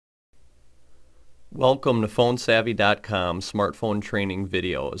Welcome to PhoneSavvy.com smartphone training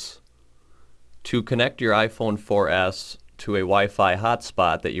videos. To connect your iPhone 4S to a Wi-Fi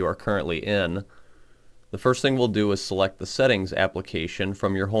hotspot that you are currently in, the first thing we'll do is select the Settings application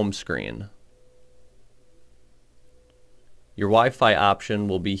from your home screen. Your Wi-Fi option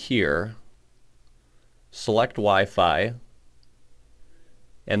will be here. Select Wi-Fi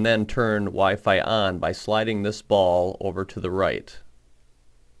and then turn Wi-Fi on by sliding this ball over to the right.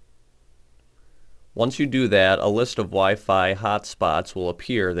 Once you do that, a list of Wi-Fi hotspots will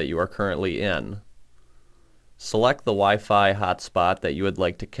appear that you are currently in. Select the Wi-Fi hotspot that you would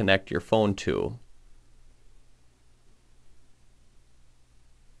like to connect your phone to.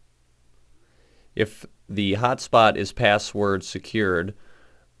 If the hotspot is password secured,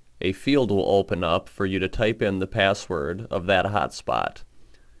 a field will open up for you to type in the password of that hotspot.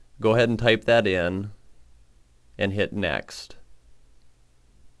 Go ahead and type that in and hit Next.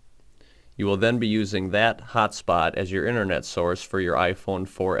 You will then be using that hotspot as your internet source for your iPhone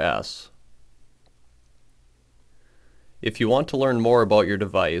 4S. If you want to learn more about your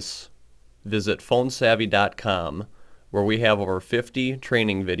device, visit PhoneSavvy.com, where we have over 50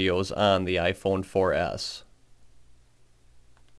 training videos on the iPhone 4S.